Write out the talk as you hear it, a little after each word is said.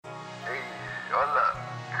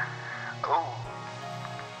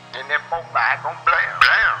1, 5 gon' blam.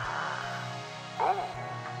 Blam. Ooh.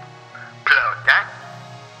 Plug gang.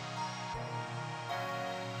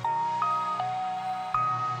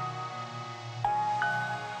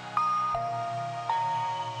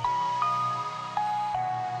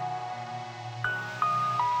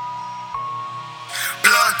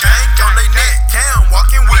 Plug gang on they neck, Cam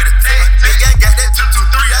walking with a tech. Big gang got that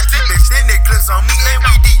 223, I keep extended clips on me and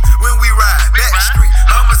we deep when we ride. Back street,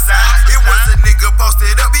 homicide, it was a nigga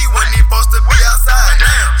posted up, he wasn't even supposed to be outside.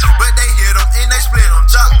 Damn, but they hit him and they split him,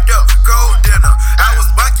 chopped up, cold dinner. I was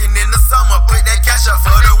bunking in the summer, put that cash up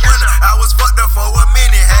for the winter. I was fucked up for a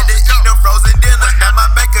minute, had to eat them frozen dinners. Now my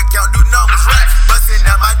bank account do numbers, right? Bustin'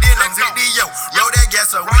 out my denims, hit the yo, roll that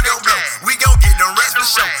gas up, we gon' blow. We gon' get them rats for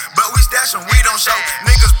show, but we stash them, we don't show.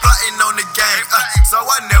 Niggas plotting on the game, so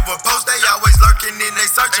I never post. They always lurking and they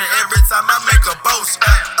searching every time I make a post.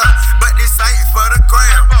 But this ain't for the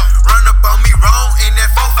gram. Run up on me wrong in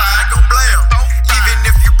that 4-5 gon' blam. Even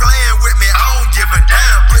if you playin' with me, I don't give a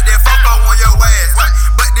damn. Put that fofo on your ass,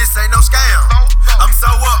 but this ain't no scam. I'm so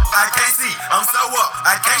up, I can't see. I'm so up,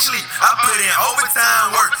 I can't sleep. I put in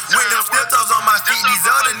overtime work with them steel toes on my feet. These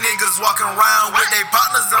other niggas walking around with their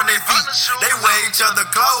partners on their feet. They wear each other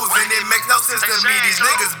clothes and it makes no sense to me. These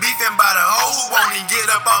niggas beefing by the hoe who won't even get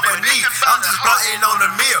up off her knee. I'm just plotting on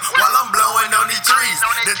the mill while I'm blowing on these trees.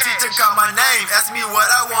 The teacher called my name, asked me what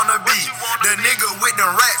I wanna be. The nigga with the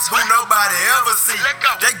rats who nobody ever see.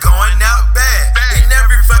 They going out bad in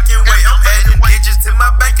every fucking way. I'm adding digits to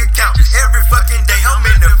my bank account every fucking day. I'm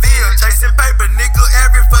in the field chasing paper, nigga,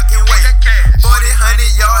 every fucking way.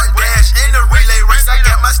 40-100-yard dash in the relay race. I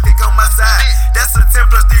got my stick on my side. That's a 10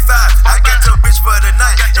 plus 3-5. I got your bitch for the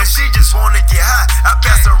night, and she just wanna get high. I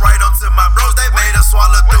pass her right on to my bros. They made her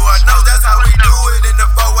swallow through her nose. That's how we do it in the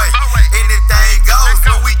 4-way. Anything goes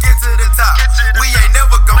when we get to the top. We ain't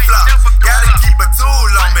never gon' flop. Gotta keep a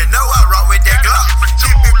tool on me. Know I rock with that Glock.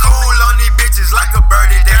 Keep it cool on these bitches like a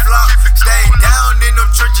bird at that flop. Stay down in them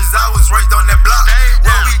trenches. I was raised on that block.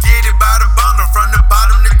 When we get it by the bundle, from the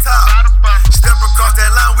bottom to top. Step across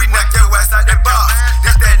that line, we knock your ass out that box.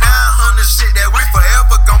 This that 900 shit that we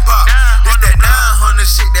forever gon' pop. This that 900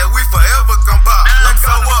 shit that we forever gon' pop. I'm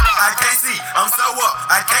so up, I can't see. I'm so up,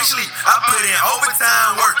 I can't sleep. I put in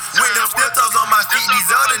overtime work with them steel toes on my feet.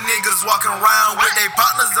 These other niggas walking around with their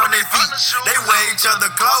partners on their feet. They wear each other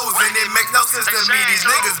clothes and it makes no sense to me. These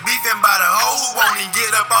niggas beefing by the hoe who won't even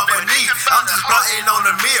get up off her knee. I'm just plotting on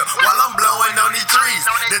the mill while I'm blowing on these trees.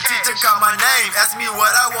 The teacher called my name, asked me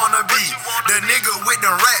what I wanna be. The nigga with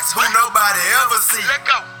the rats who nobody ever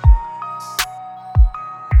see.